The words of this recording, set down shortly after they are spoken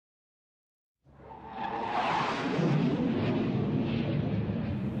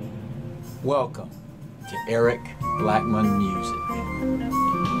Welcome to Eric Blackmon Music.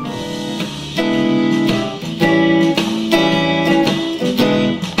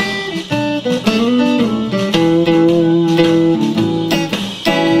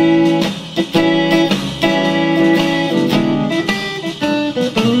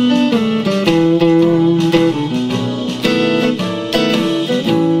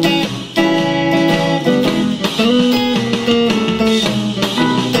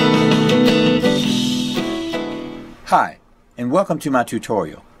 Hi, and welcome to my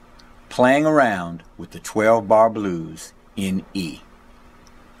tutorial, playing around with the 12-bar blues in E.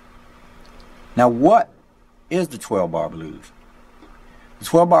 Now what is the 12-bar blues? The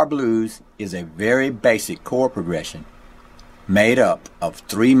 12-bar blues is a very basic chord progression made up of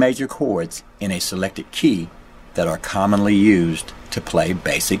 3 major chords in a selected key that are commonly used to play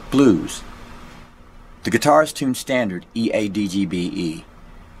basic blues. The guitar is tuned standard E, A, D, G, B, E,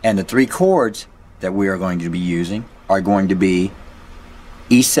 and the 3 chords that we are going to be using are going to be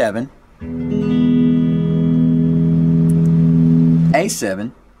E7,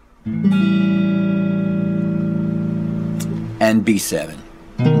 A7, and B7.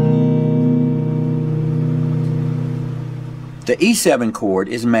 The E7 chord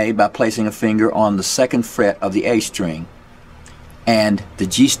is made by placing a finger on the 2nd fret of the A string and the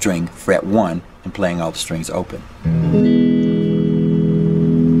G string, fret 1, and playing all the strings open.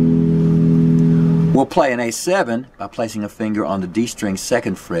 We'll play an A7 by placing a finger on the D string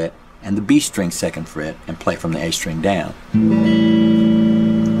 2nd fret and the B string 2nd fret and play from the A string down.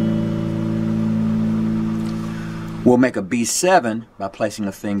 We'll make a B7 by placing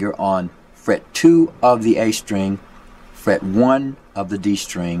a finger on fret 2 of the A string, fret 1 of the D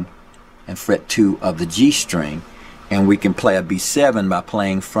string, and fret 2 of the G string, and we can play a B7 by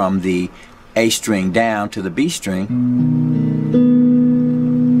playing from the A string down to the B string.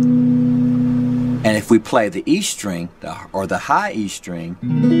 And if we play the E string, or the high E string,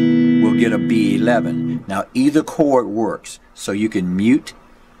 we'll get a B11. Now either chord works, so you can mute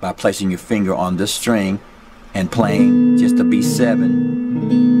by placing your finger on this string and playing just a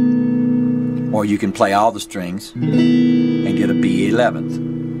B7, or you can play all the strings and get a B11th.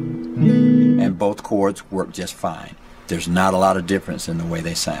 And both chords work just fine. There's not a lot of difference in the way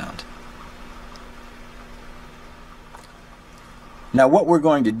they sound. Now what we're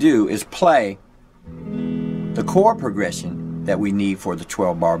going to do is play the chord progression that we need for the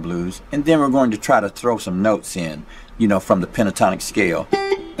 12-bar blues, and then we're going to try to throw some notes in, you know, from the pentatonic scale.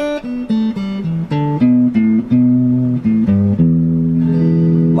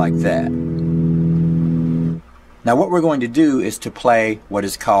 Like that. Now what we're going to do is to play what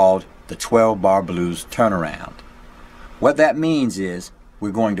is called the 12-bar blues turnaround. What that means is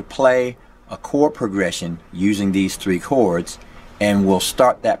we're going to play a chord progression using these 3 chords, and we'll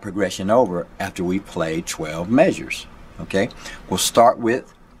start that progression over after we play 12 measures. Okay? We'll start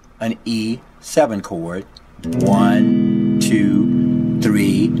with an E7 chord. 1, 2,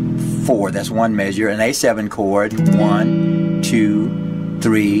 3, 4. That's 1 measure. An A7 chord. 1, 2,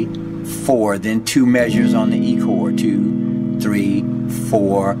 3, 4. Then 2 measures on the E chord. 2, 3,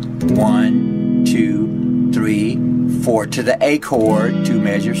 4. 1, 2, 3, 4. To the A chord. 2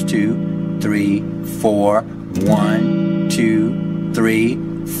 measures. 2, 3, 4. 1, 2, 3,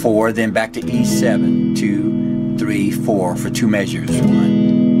 4, then back to E7, 2, 3, 4 for 2 measures,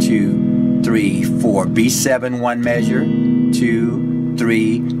 1, 2, 3, 4, B7 1 measure, 2,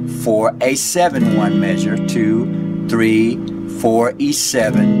 3, 4, A7 1 measure, 2, 3, 4,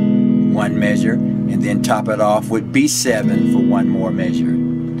 E7 1 measure, and then top it off with B7 for 1 more measure.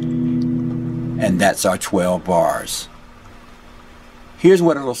 And that's our 12 bars. Here's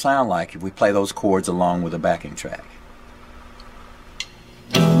what it'll sound like if we play those chords along with a backing track.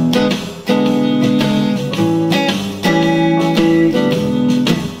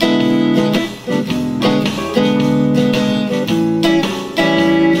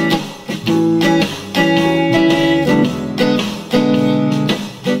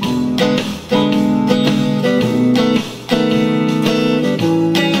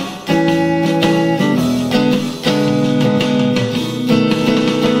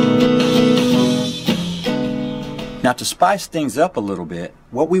 Now to spice things up a little bit,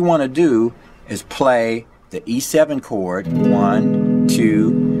 what we want to do is play the E7 chord, 1,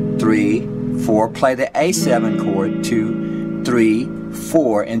 2, 3, 4, play the A7 chord, 2, 3,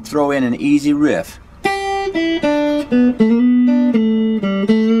 4, and throw in an easy riff.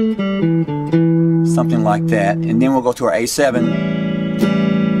 Something like that, and then we'll go to our A7,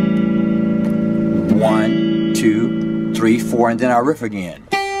 1, 2, 3, 4, and then our riff again.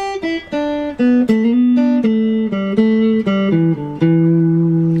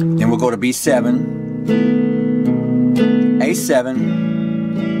 go to B7,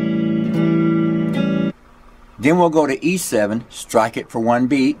 A7, then we'll go to E7, strike it for one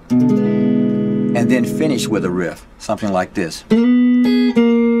beat, and then finish with a riff, something like this.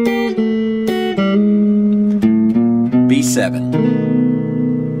 B7,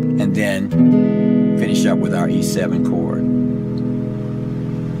 and then finish up with our E7 chord.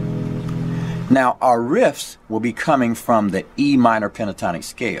 Now our riffs will be coming from the E minor pentatonic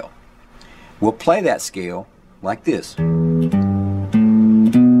scale. We'll play that scale like this.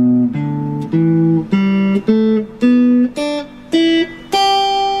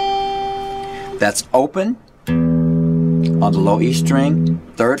 That's open on the low E string,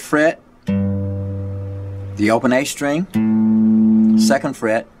 3rd fret, the open A string, 2nd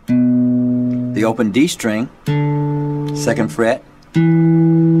fret, the open D string, 2nd fret,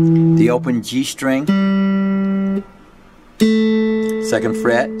 the open G string, 2nd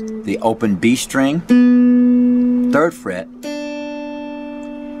fret, the open B string, 3rd fret,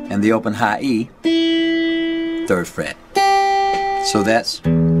 and the open high E, 3rd fret. So that's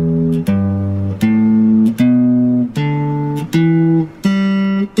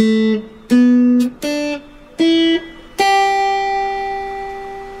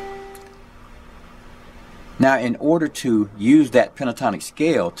now, in order to use that pentatonic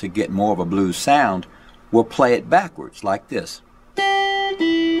scale to get more of a blues sound, we'll play it backwards like this.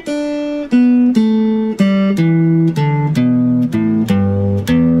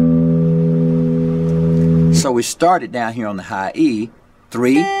 So we started down here on the high E,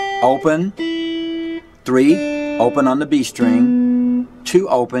 3 open, 3 open on the B string, 2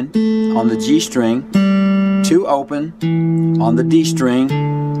 open on the G string, 2 open on the D string,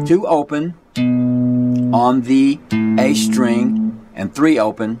 2 open on the A string, and 3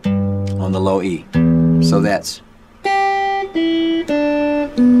 open on the low E. So that's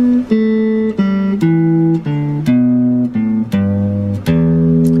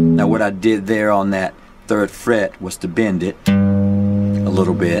now what I did there on that 3rd fret was to bend it a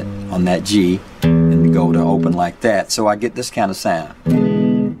little bit on that G and go to open like that, so I get this kind of sound.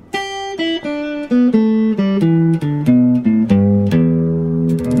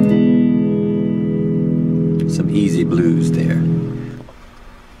 Easy blues there.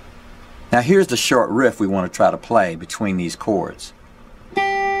 Now here's the short riff we want to try to play between these chords.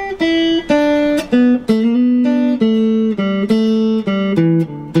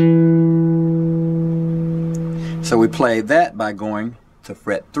 So we play that by going to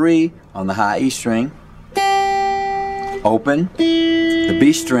fret 3 on the high E string, open, the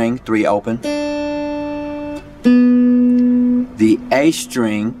B string, 3 open, the A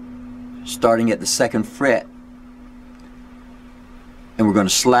string starting at the 2nd fret, and we're going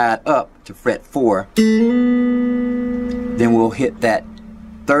to slide up to fret 4. Then we'll hit that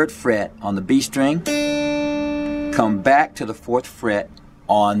 3rd fret on the B string, come back to the 4th fret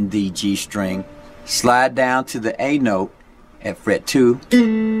on the G string, slide down to the A note at fret 2,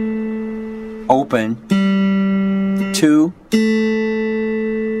 open, 2,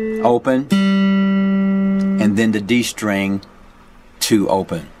 open, and then the D string, 2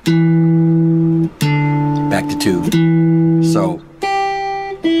 open, back to 2.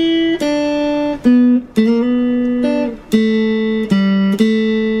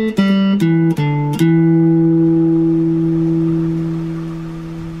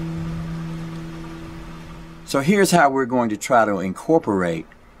 So here's how we're going to try to incorporate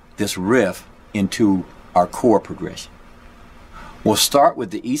this riff into our chord progression. We'll start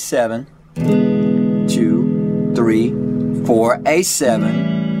with the E7, 2, 3, 4,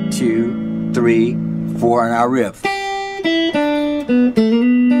 A7, 2, 3, 4 in our riff.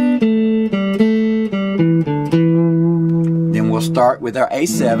 Then we'll start with our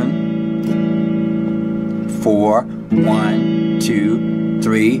A7, 4, 1, 2,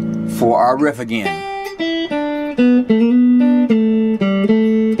 3, 4, our riff again.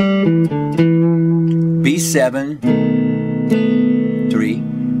 B7, 3,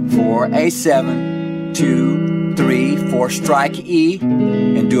 4, A7, 2, 3, 4, strike E,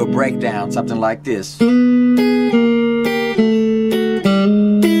 and do a breakdown, something like this.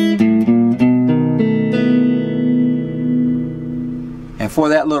 And for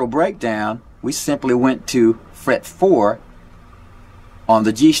that little breakdown, we simply went to fret 4 on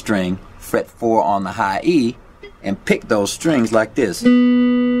the G string, fret 4 on the high E, and pick those strings like this.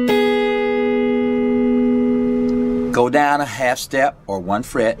 Go down a half step or 1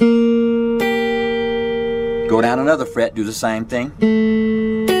 fret. Go down another fret, do the same thing.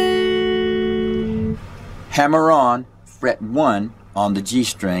 Hammer on fret 1 on the G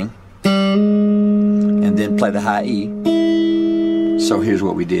string, and then play the high E. So here's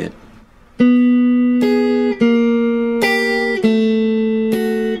what we did.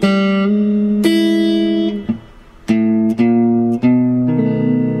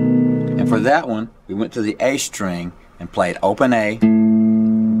 For that one, we went to the A string and played open A,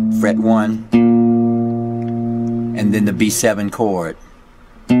 fret 1, and then the B7 chord.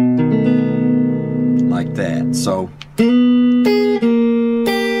 Like that. So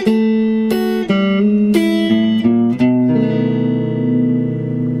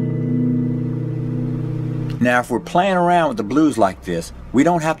now if we're playing around with the blues like this, we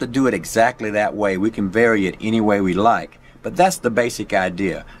don't have to do it exactly that way. We can vary it any way we like. But that's the basic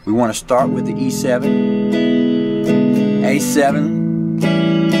idea. We want to start with the E7, A7,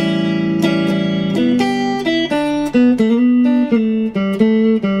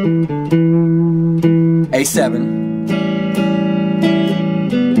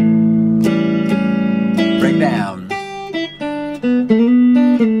 A7, break down,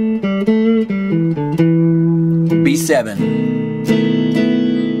 B7,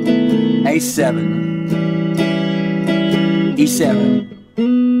 A7, E7.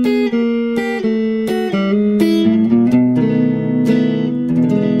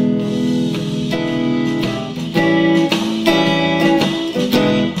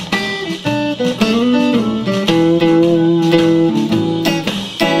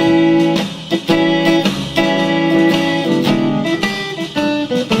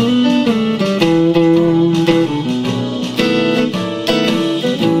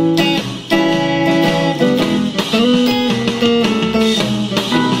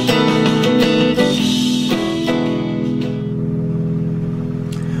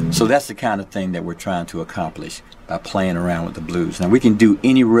 So that's the kind of thing that we're trying to accomplish by playing around with the blues. Now we can do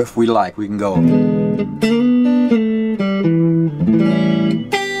any riff we like. We can go.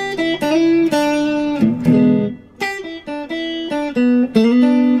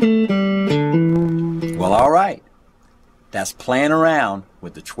 Well, all right. That's playing around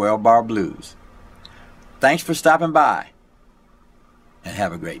with the 12-bar blues. Thanks for stopping by, and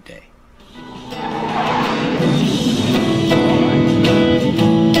have a great day.